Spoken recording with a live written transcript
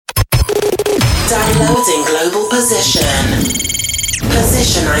Downloading global position.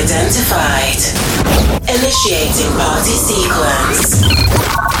 Position identified. Initiating party sequence.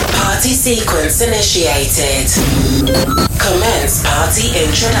 Party sequence initiated. Commence party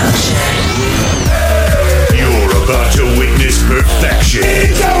introduction. You're about to witness perfection.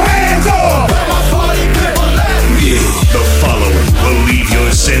 Get your hands up! The following will leave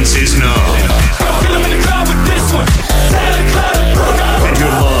your senses numb. And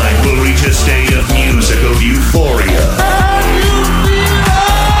your mind will reach a state of musical euphoria.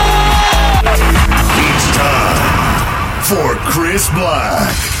 It's time for Chris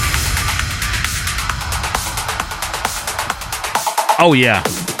Black. Oh yeah,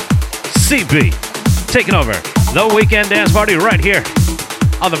 CB taking over the weekend dance party right here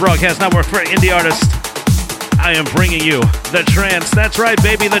on the Broadcast Network for indie artists. I am bringing you the trance. That's right,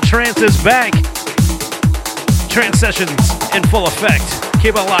 baby, the trance is back. Trance sessions in full effect.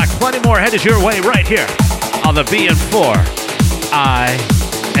 Keep it locked. Plenty more headed your way right here on the BN4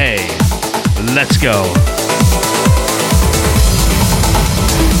 IA. Let's go.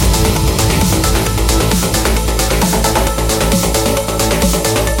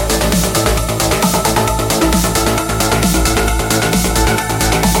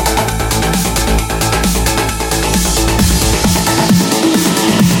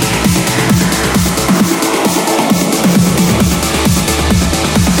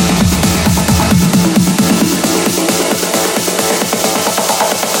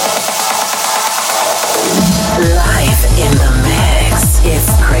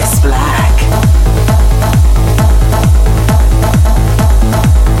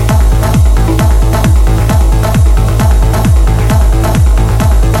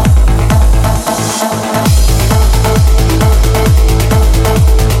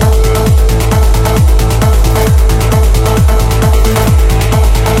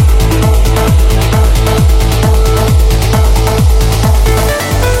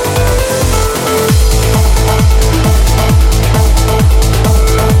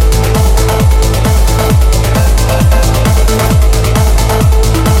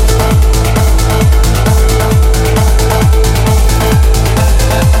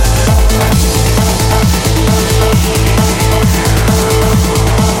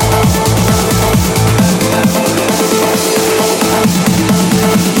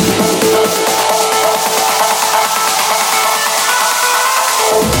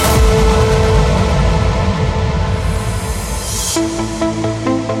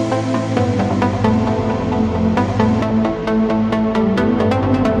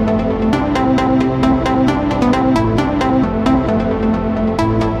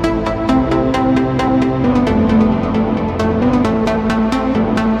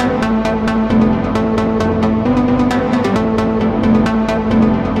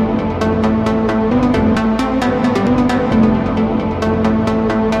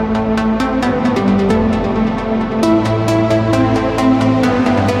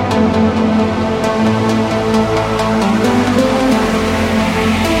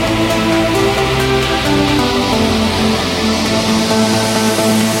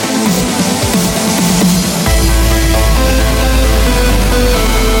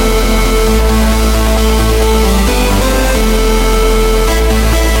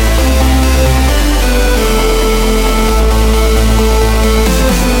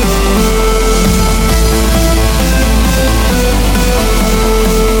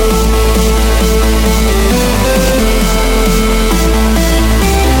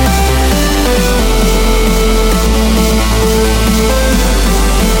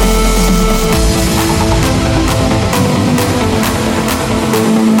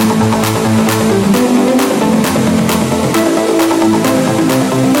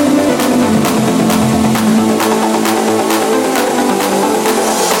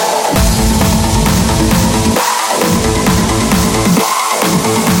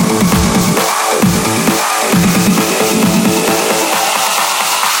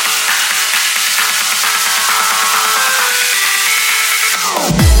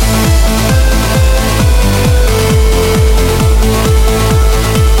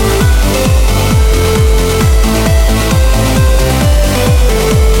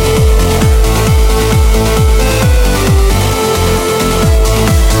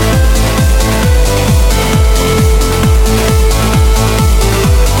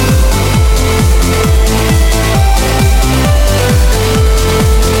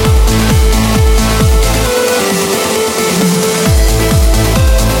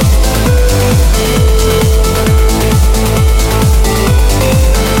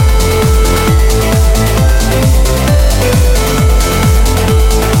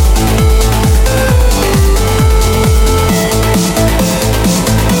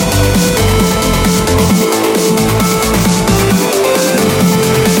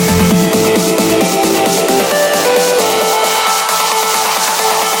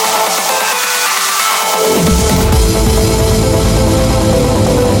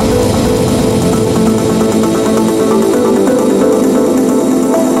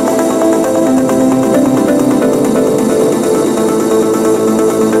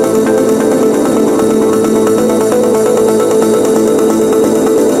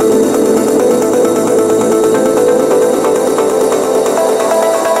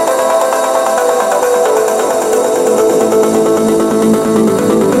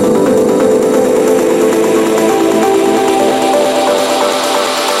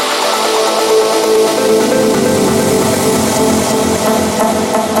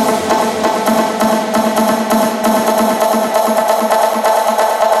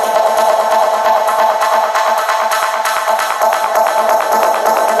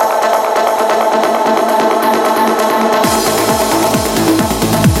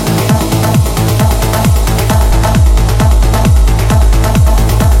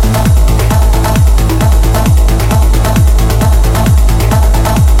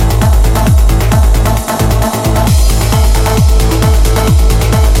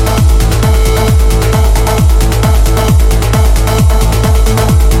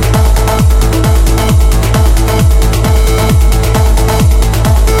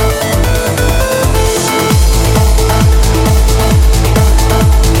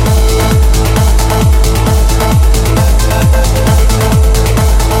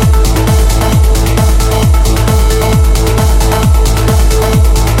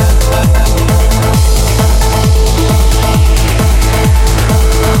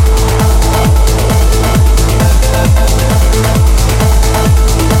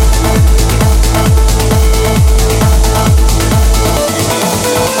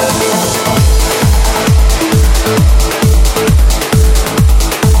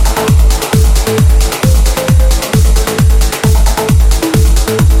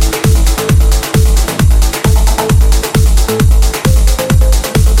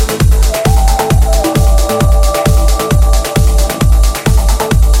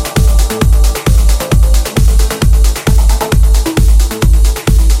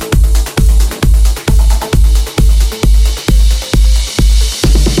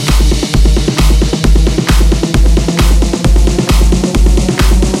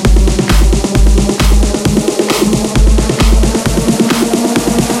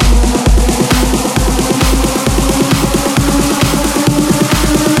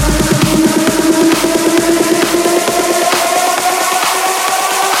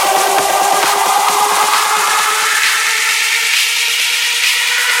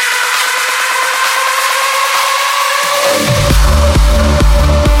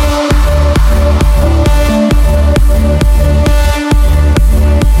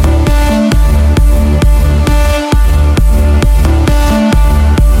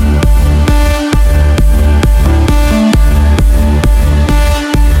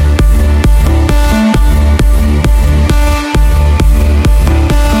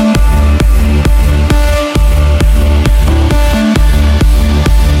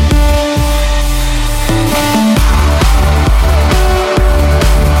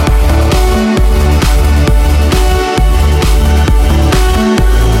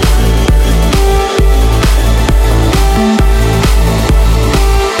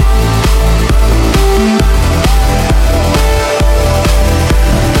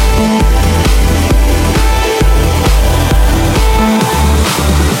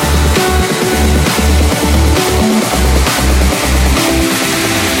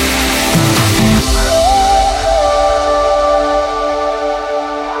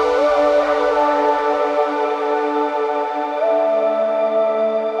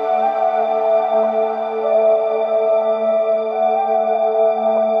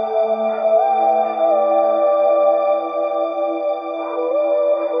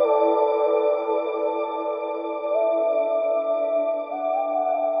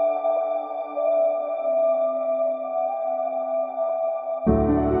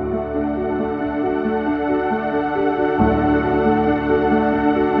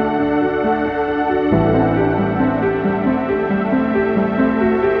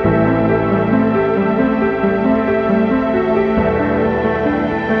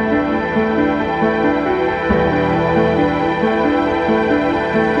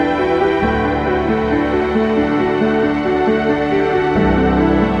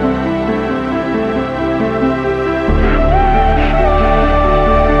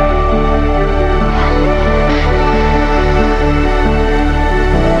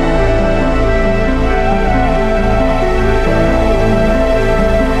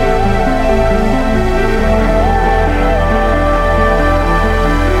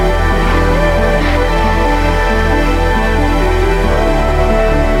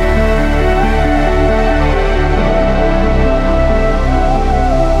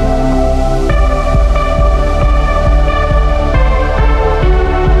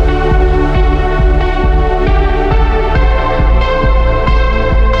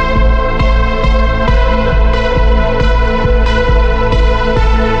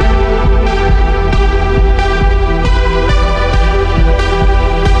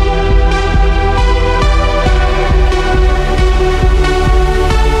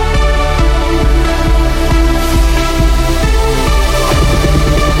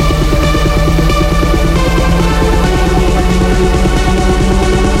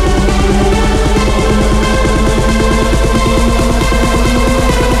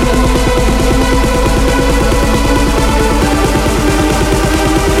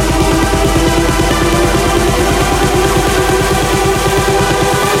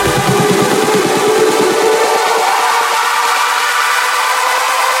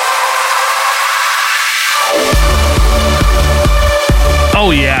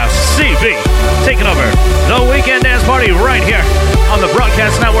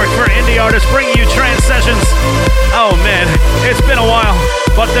 Broadcast Network for indie artists, bringing you trance sessions. Oh man, it's been a while,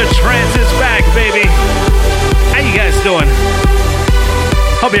 but the trance is back, baby. How you guys doing?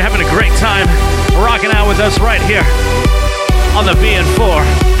 Hope you're having a great time rocking out with us right here on the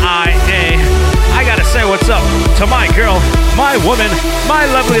BN4IA. I gotta say what's up to my girl, my woman, my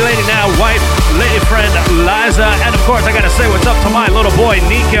lovely lady now, wife, lady friend, Liza. And of course, I gotta say what's up to my little boy,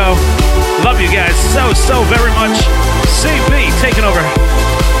 Nico. Love you guys so very much. CB taking over,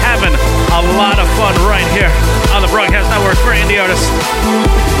 having a lot of fun right here on the Broadcast Network for indie artists.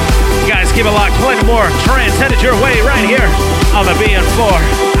 You guys keep it locked, plenty more trance headed your way right here on the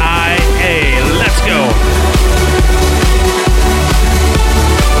BN4IA. Let's go.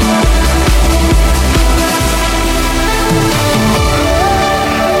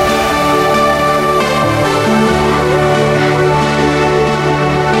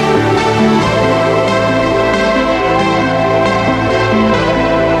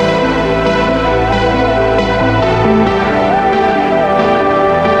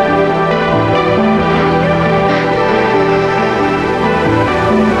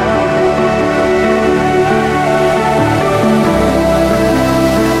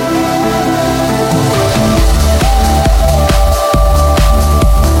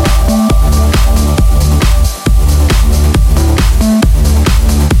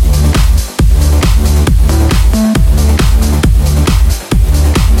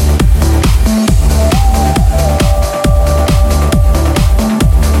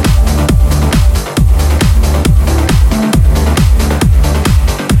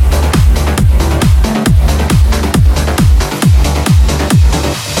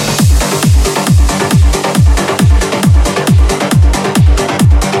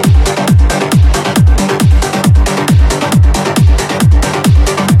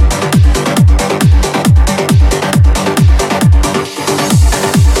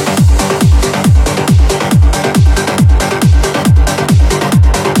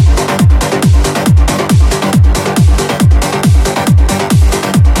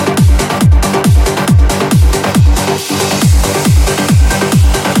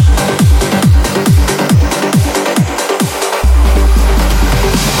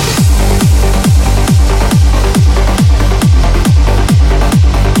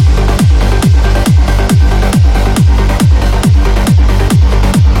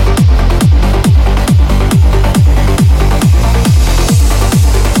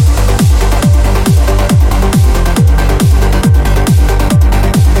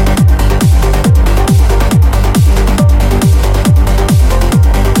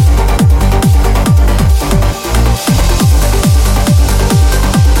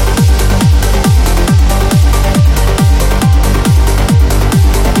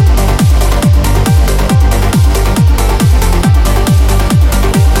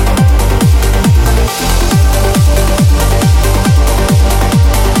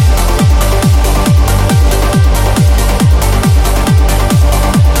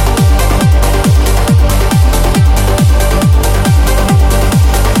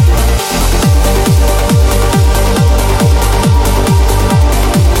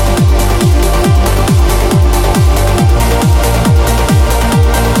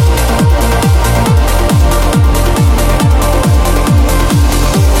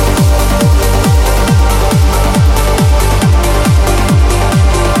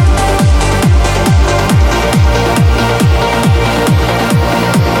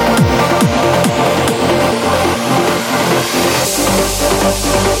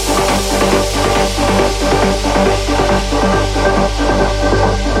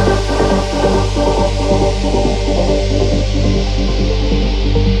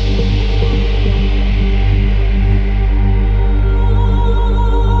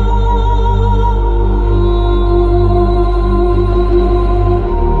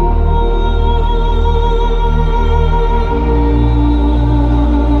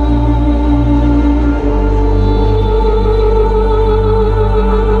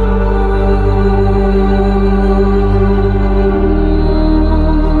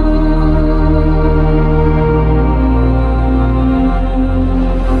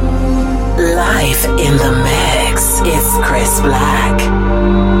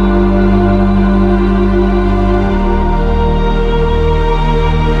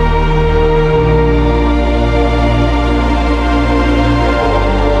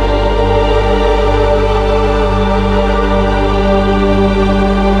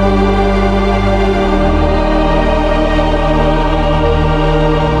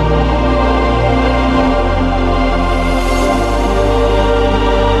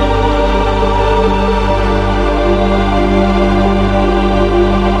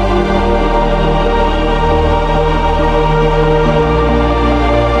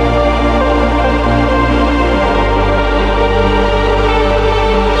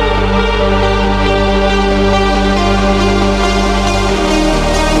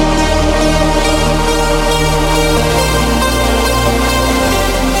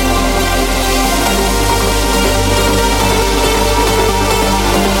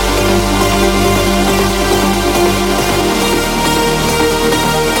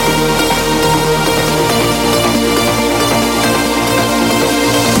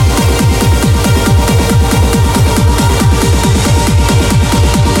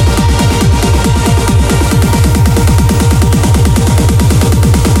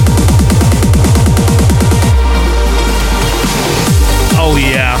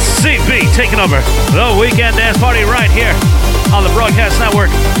 taking over the weekend dance party right here on the Broadcast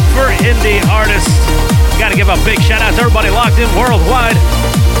Network for indie artists. Gotta give a big shout out to everybody locked in worldwide,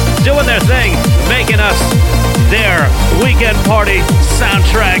 doing their thing, making us their weekend party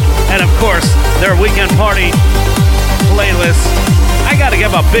soundtrack, and of course, their weekend party playlist. I gotta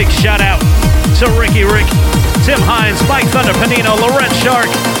give a big shout out to Ricky Rick, Tim Hines, Mike Thunder Panino, Laurent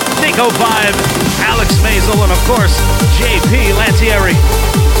Shark, Nico Vibe, Alex Mazel, and of course, JP Lantieri.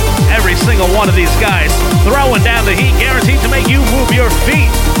 Every single one of these guys throwing down the heat, guaranteed to make you move your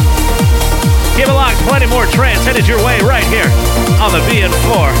feet. Keep it locked, plenty more trance headed your way right here on the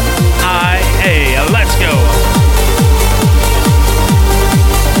BN4 IA. Let's go.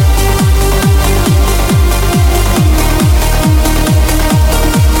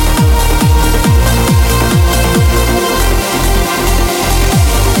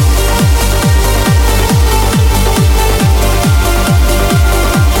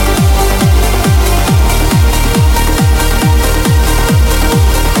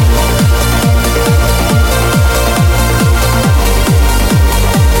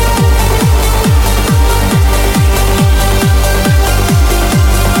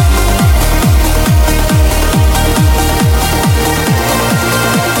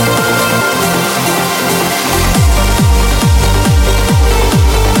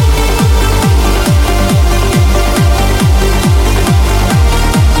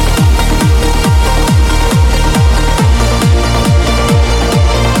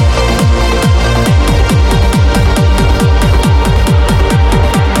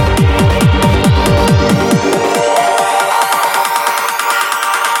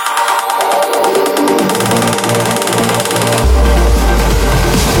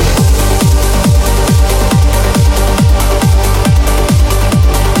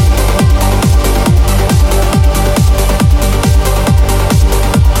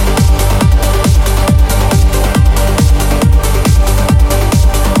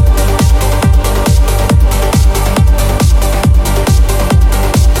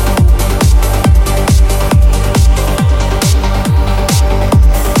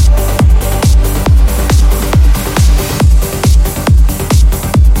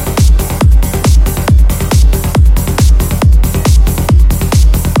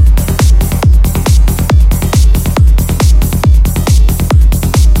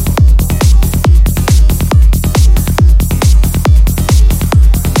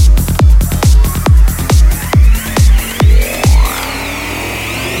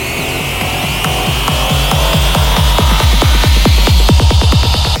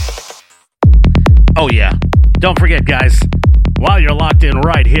 Don't forget, guys, while you're locked in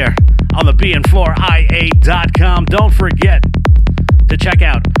right here on the BN4IA.com, don't forget to check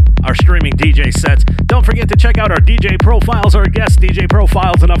out our streaming DJ sets. Don't forget to check out our DJ profiles, our guest DJ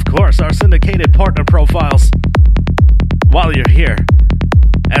profiles, and of course, our syndicated partner profiles. While you're here,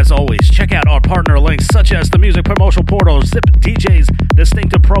 as always, check out our partner links such as the Music Promotional Portal, Zip DJs,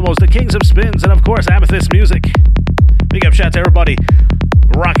 Distinctive Promos, the Kings of Spins, and of course, Amethyst Music. Big up shout to everybody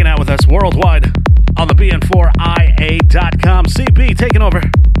rocking out with us worldwide on the BN4IA.com. CB taking over,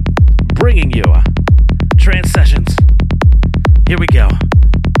 bringing you trance sessions. Here we go.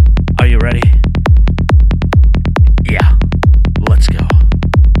 Are you ready? Yeah, let's go.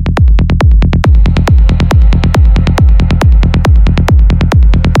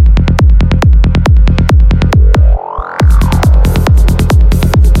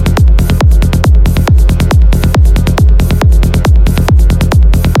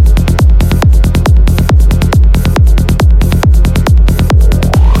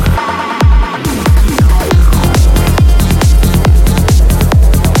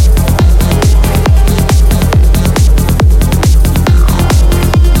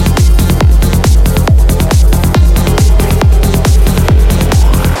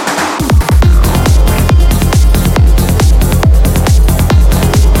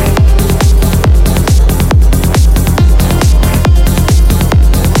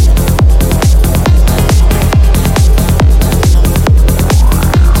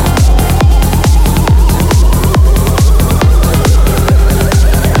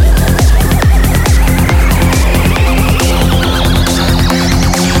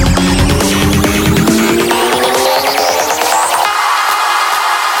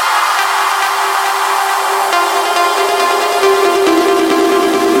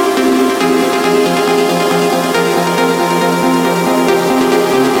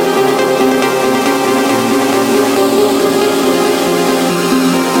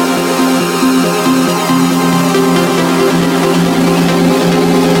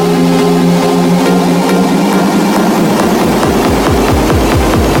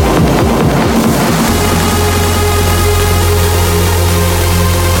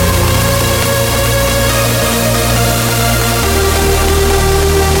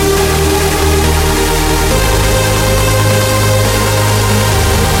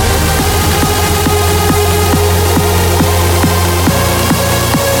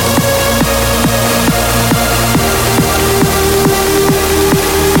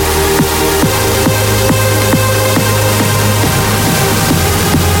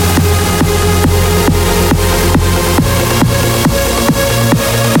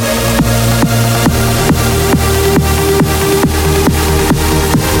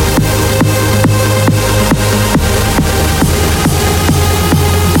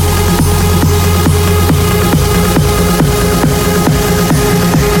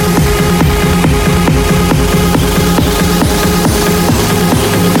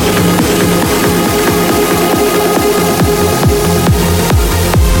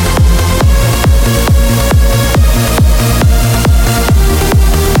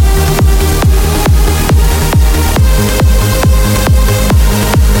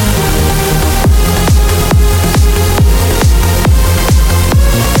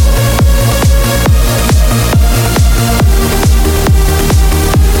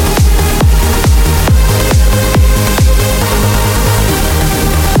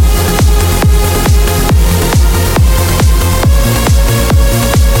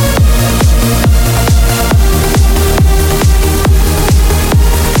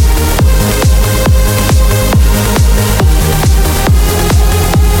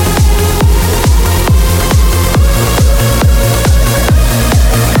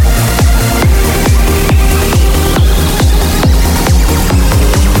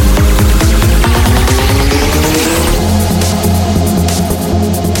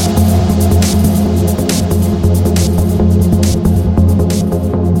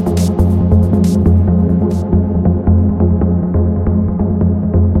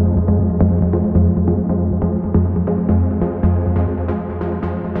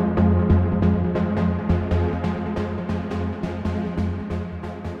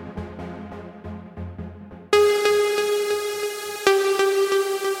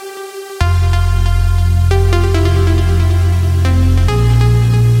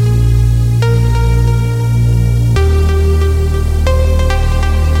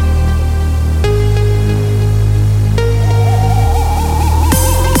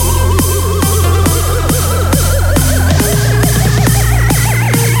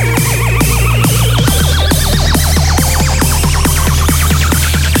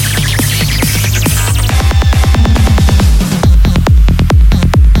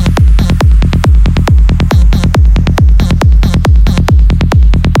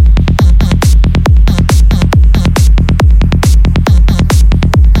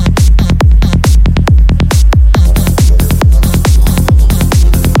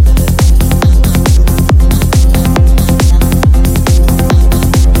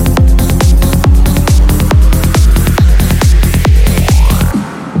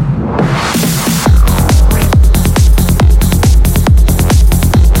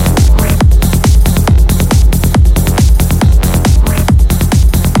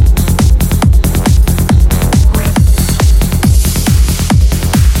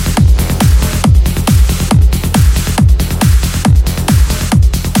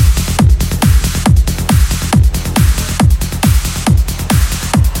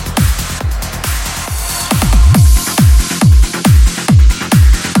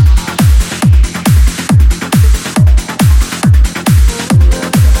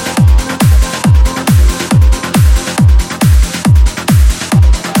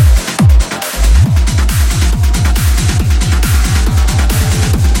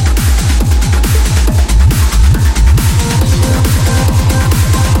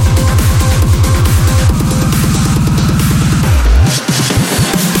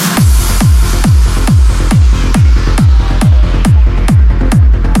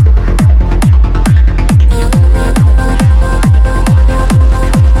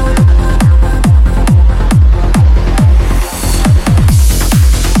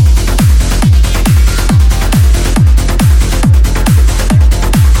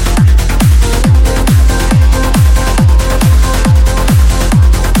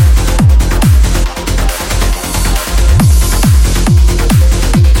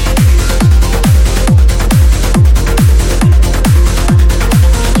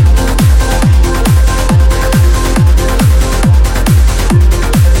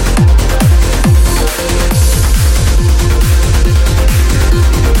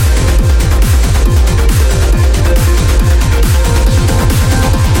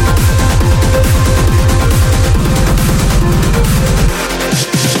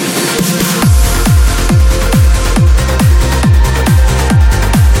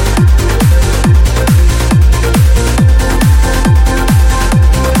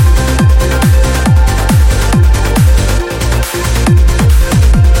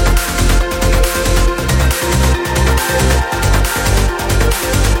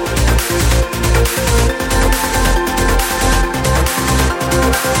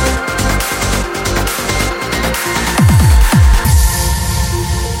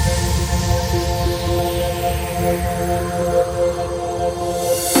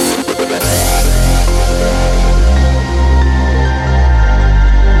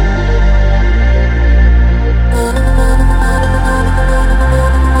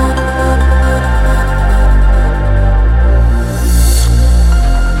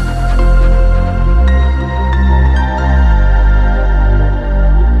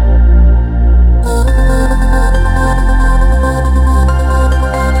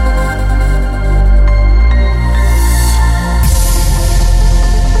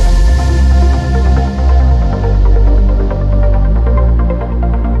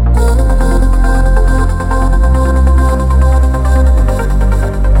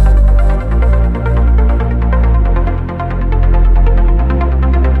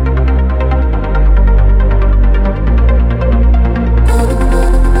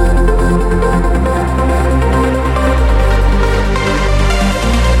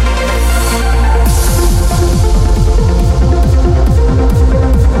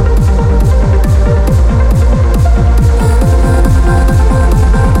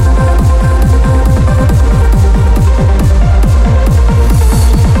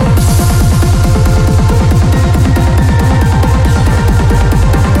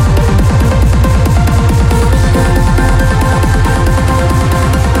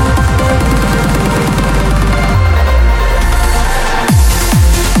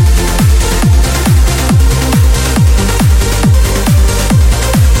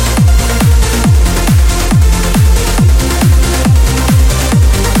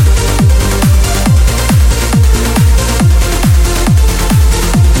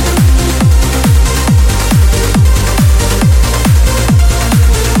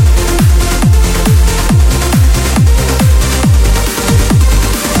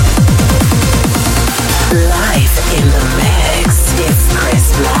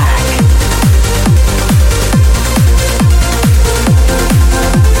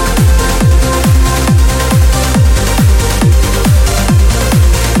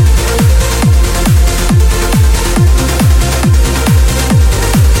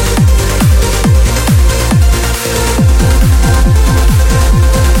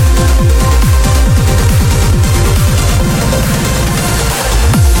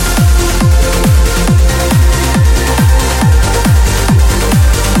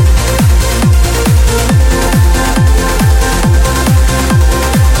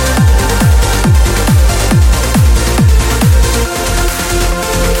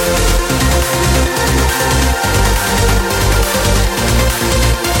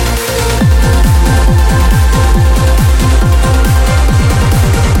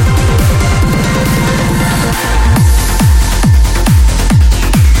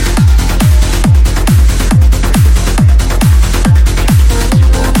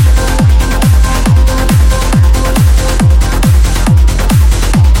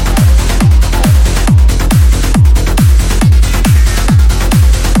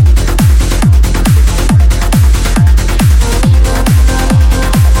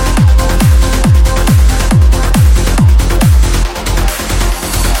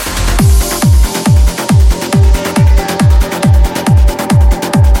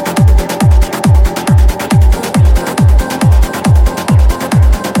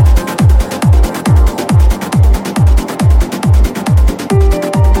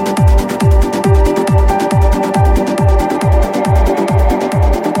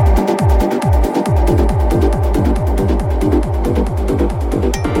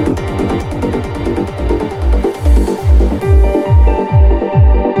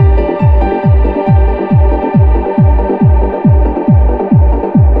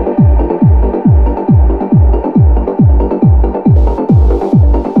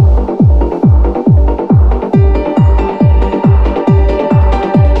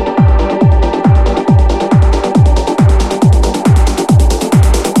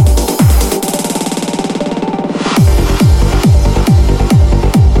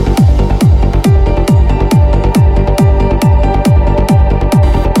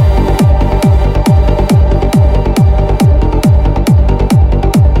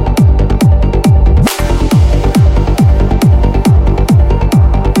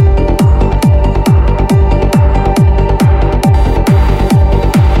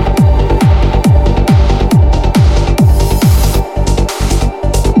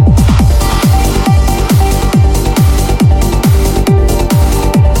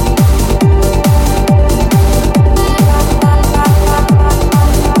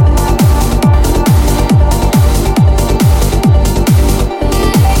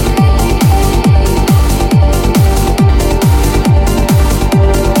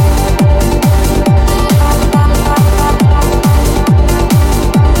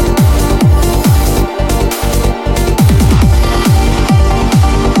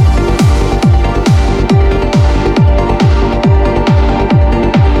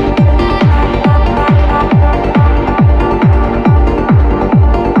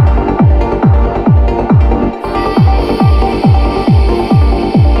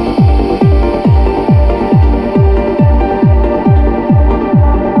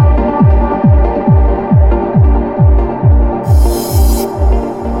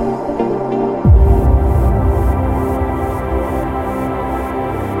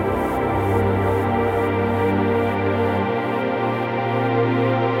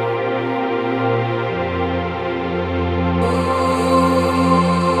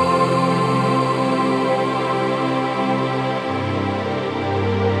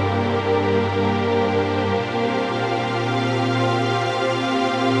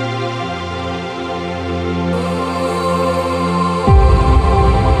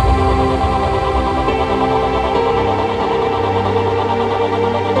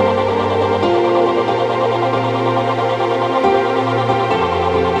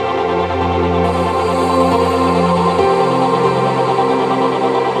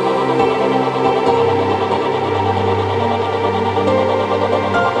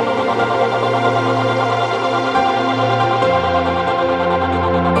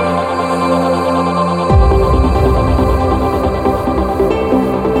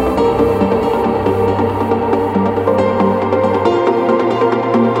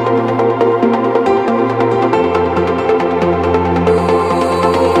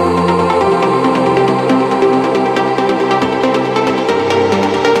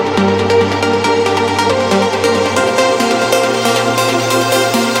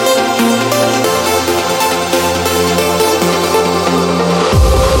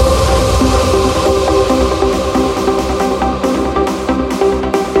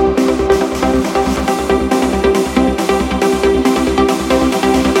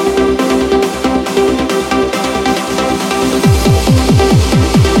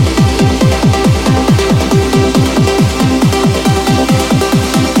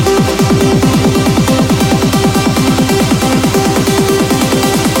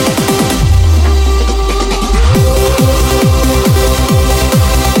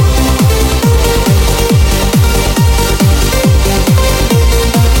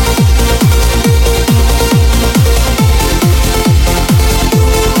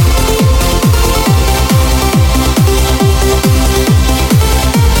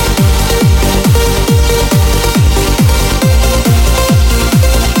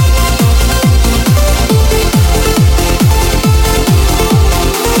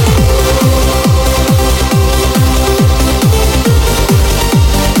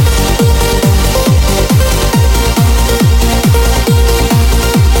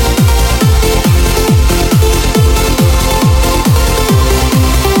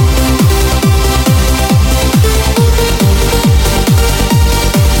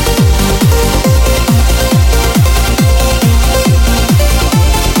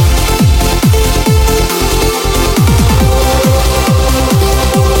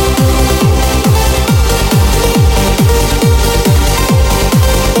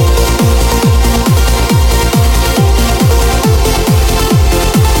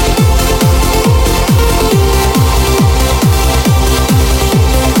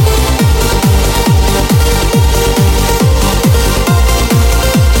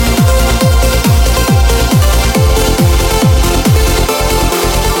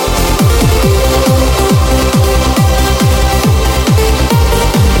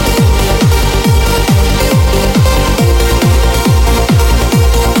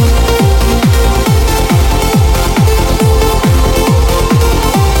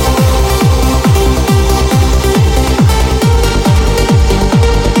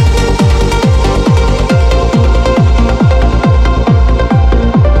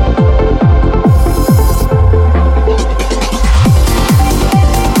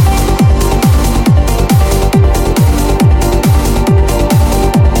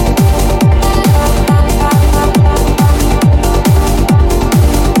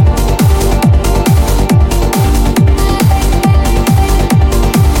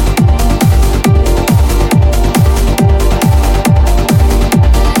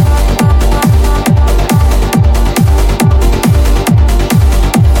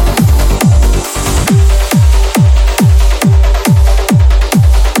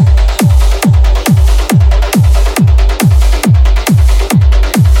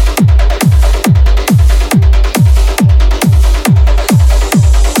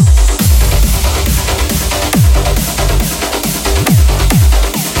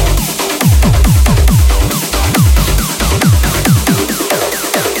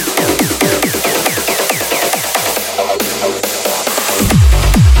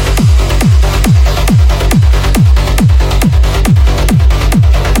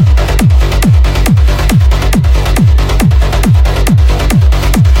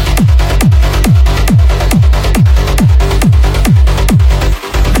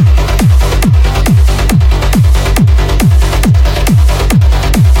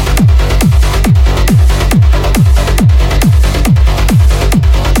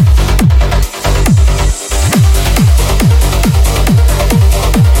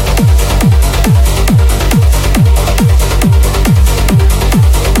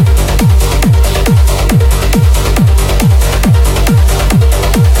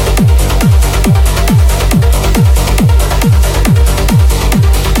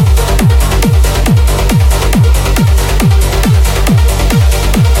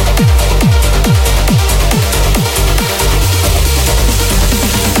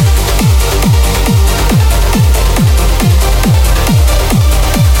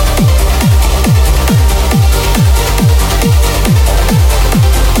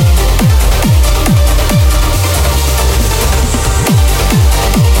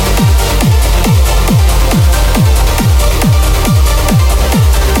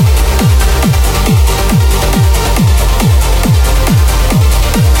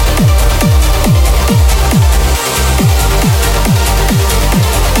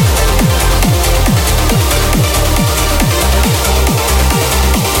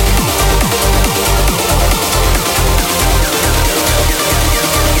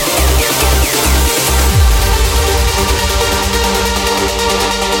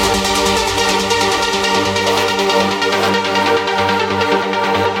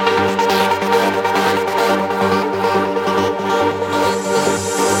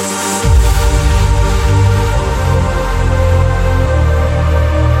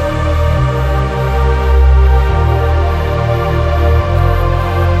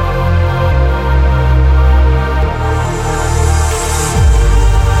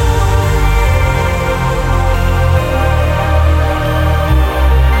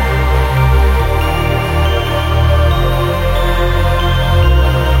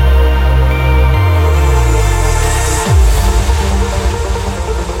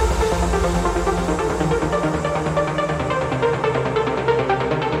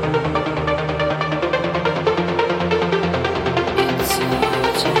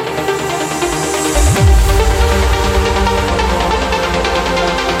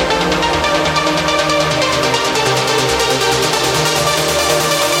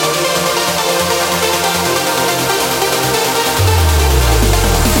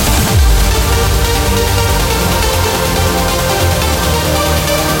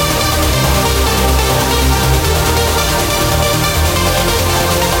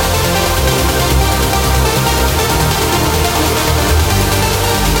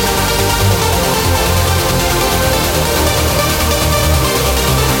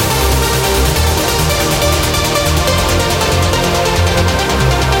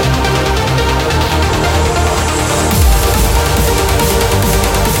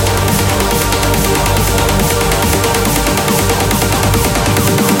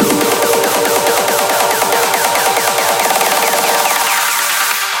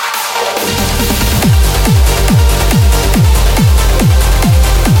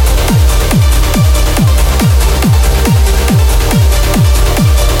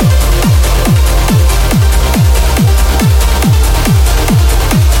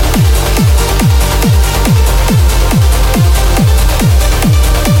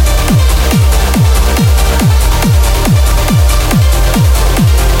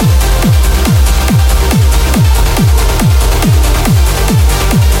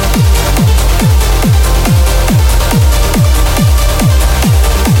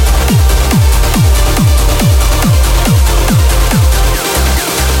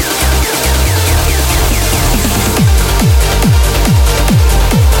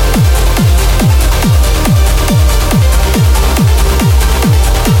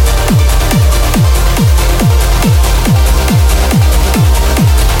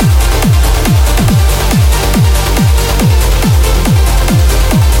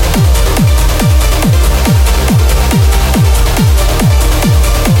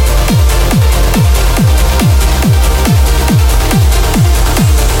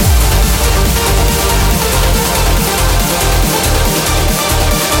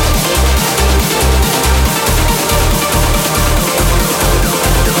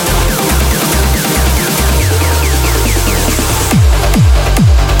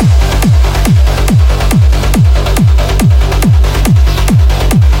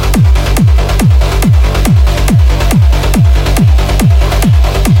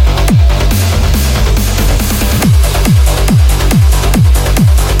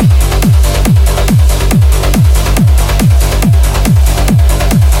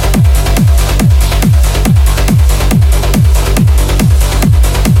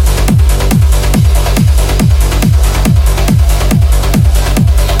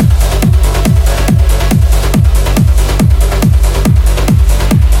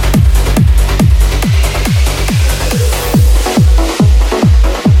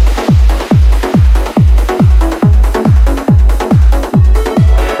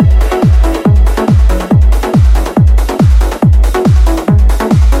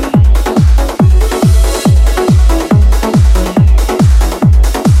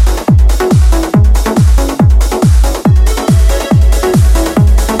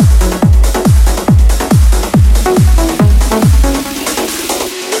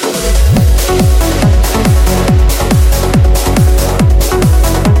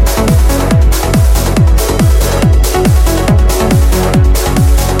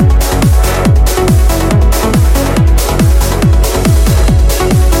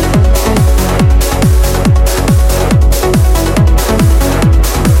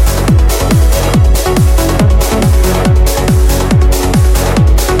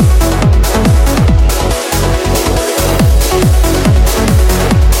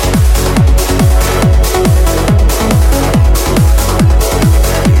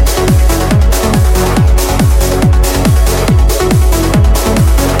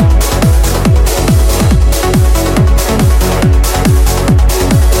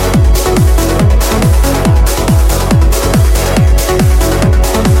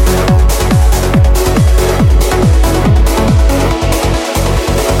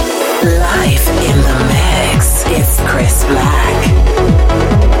 Live in the mix, it's Chris Black.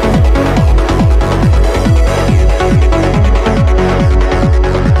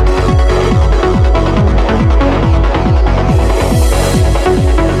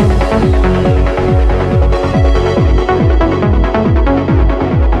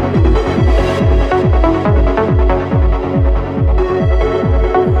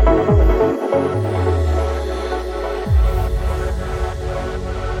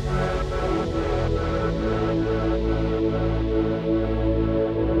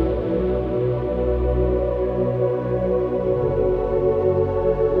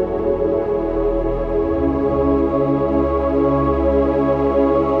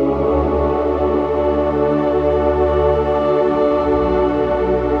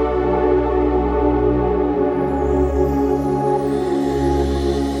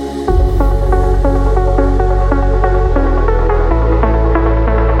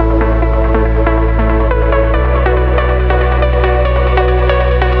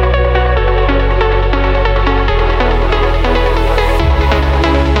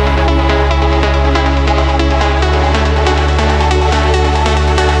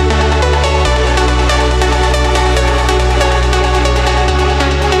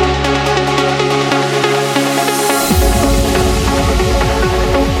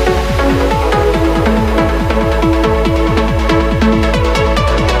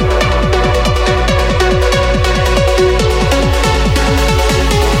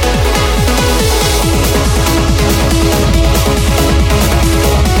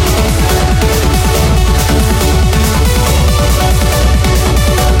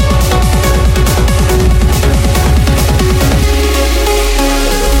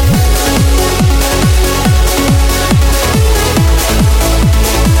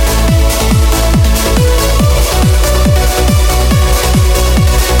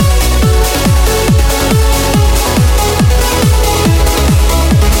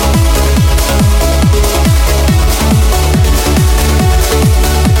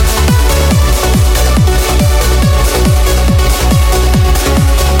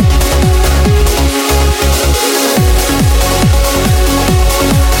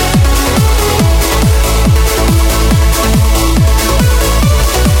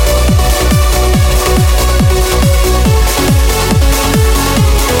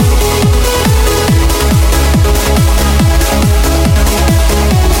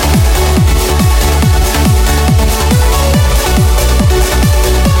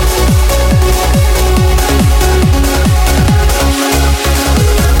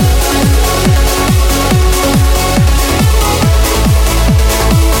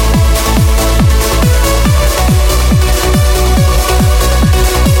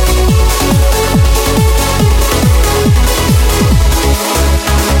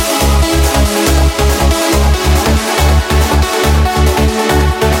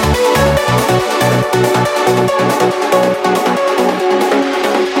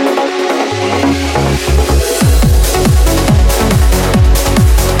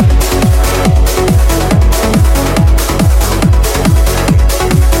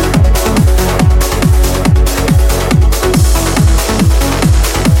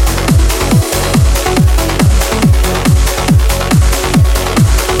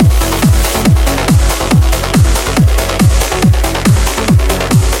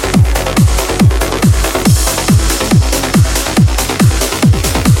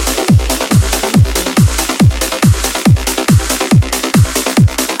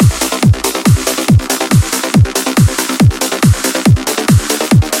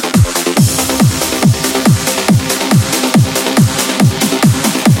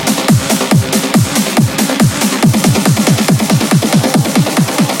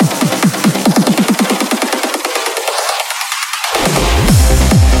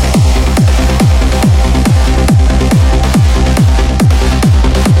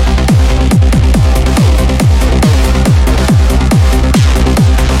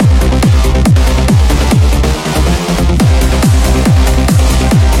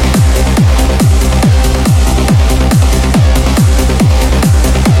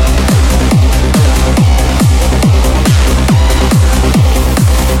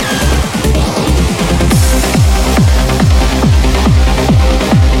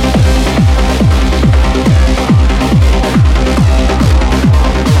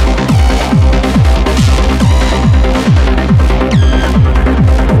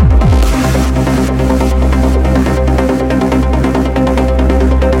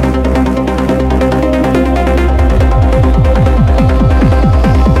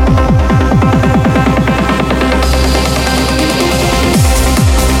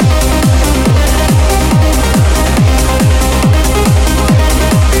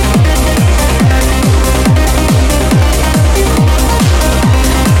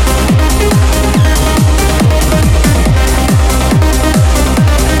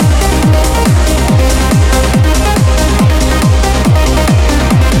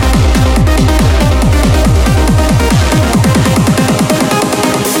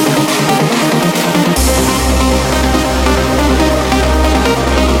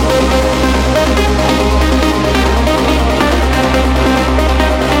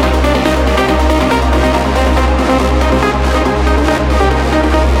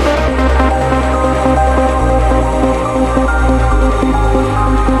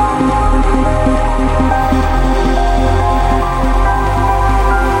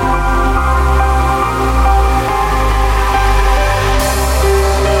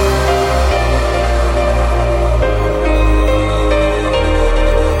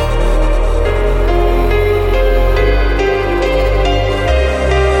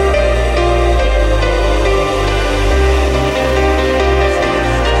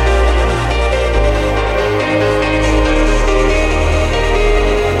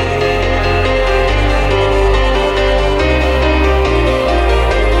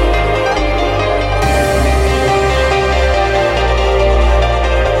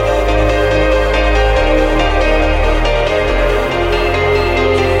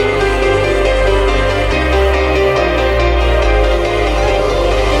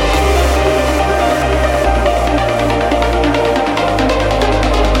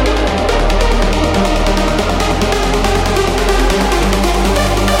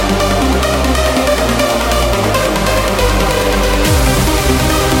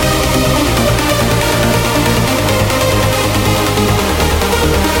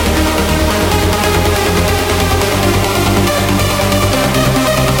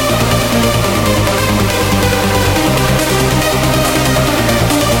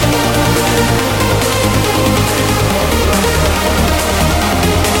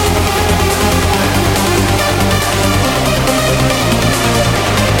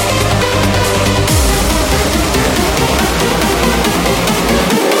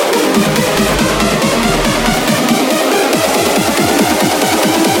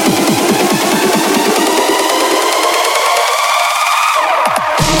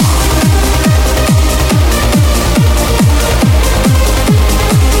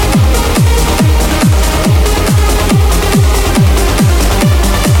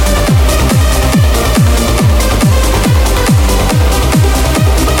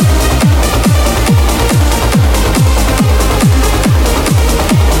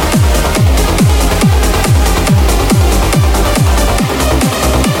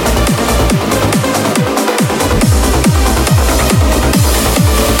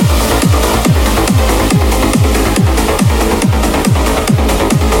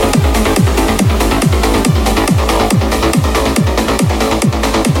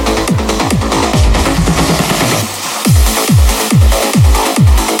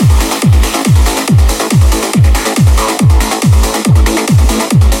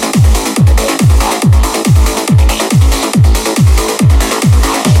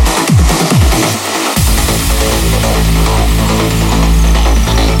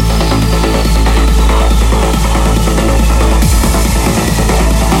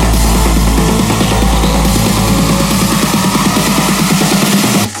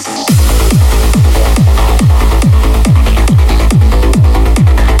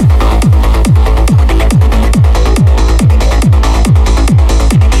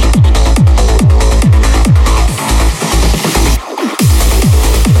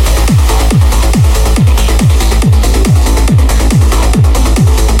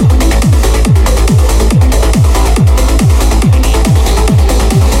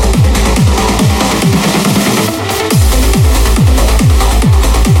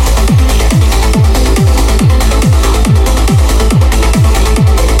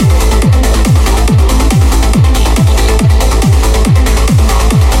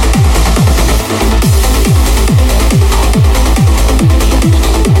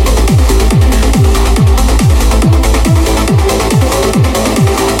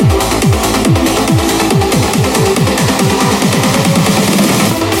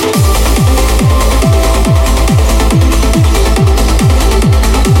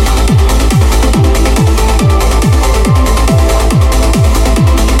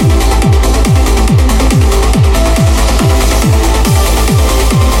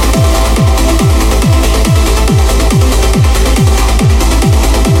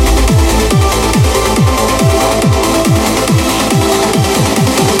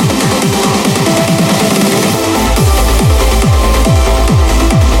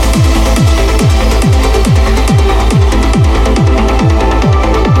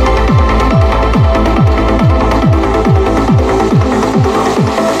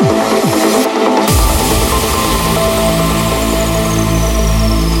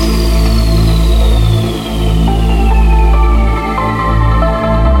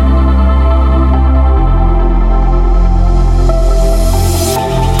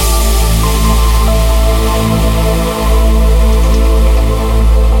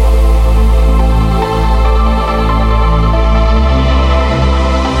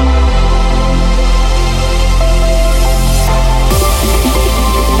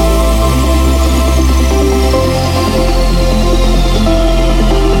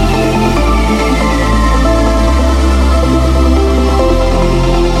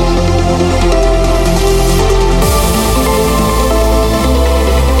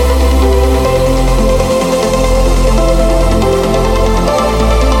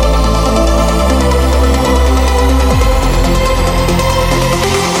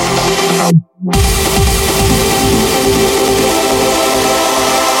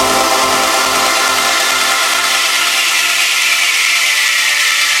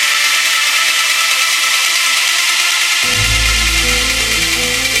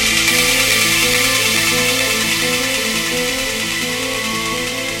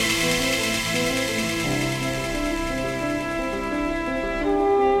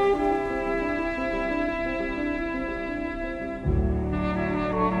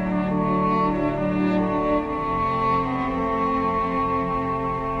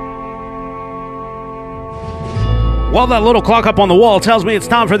 Well, that little clock up on the wall tells me it's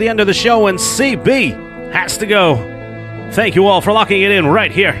time for the end of the show, and CB has to go. Thank you all for locking it in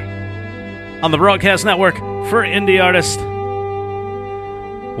right here on the Broadcast Network for Indie Artists.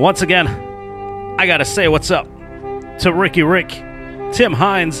 Once again, I gotta say what's up to Ricky Rick, Tim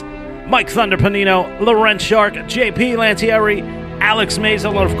Hines, Mike Thunder Panino, Laurent Shark, JP Lantieri, Alex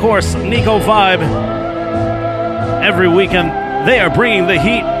Mazel, and of course, Nico Vibe. Every weekend, they are bringing the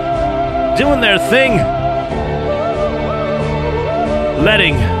heat, doing their thing,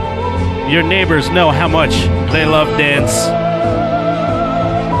 letting your neighbors know how much they love dance.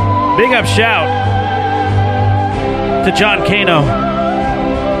 Big up shout to John Kano,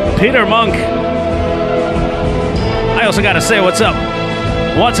 Peter Monk. I also gotta say what's up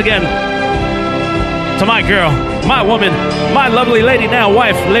once again to my girl, my woman, my lovely lady now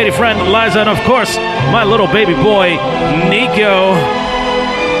wife, lady friend Liza, and of course my little baby boy Nico.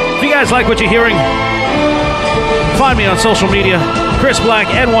 If you guys like what you're hearing, find me on social media, Chris Black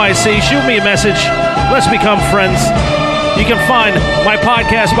NYC. Shoot me a message. Let's become friends. You can find my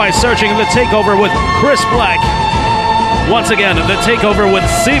podcast by searching The Takeover with Chris Black. Once again, The Takeover with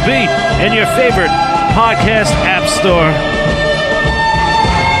CB in your favorite podcast app store.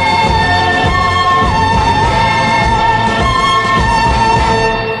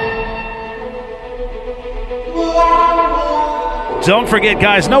 Don't forget,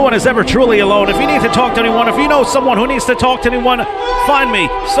 guys, no one is ever truly alone. If you need to talk to anyone, if you know someone who needs to talk to anyone, find me,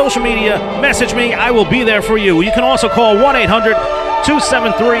 social media, message me. I will be there for you. You can also call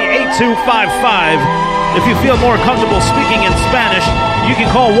 1-800-273-8255. If you feel more comfortable speaking in Spanish, you can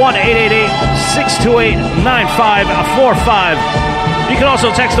call 1-888-628-9545. You can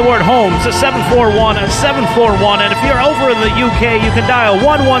also text the word home to 741-741. And if you're over in the UK, you can dial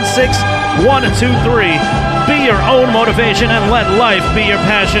 116-123. Be your own motivation and let life be your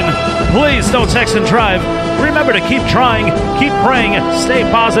passion. Please don't text and drive. Remember to keep trying, keep praying, stay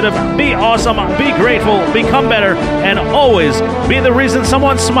positive, be awesome, be grateful, become better, and always be the reason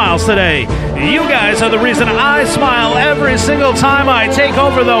someone smiles today. You guys are the reason I smile every single time I take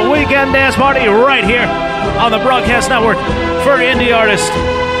over the weekend dance party right here on the Broadcast Network for Indie Artists.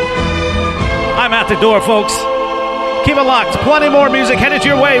 I'm at the door, folks. Keep it locked. Plenty more music headed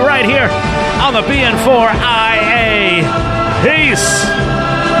your way right here on the BN4IA. Peace.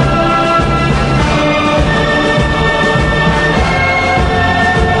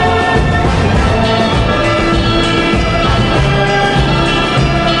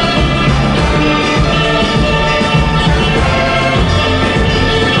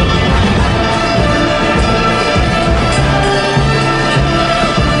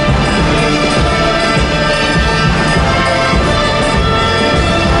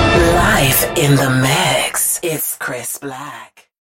 In the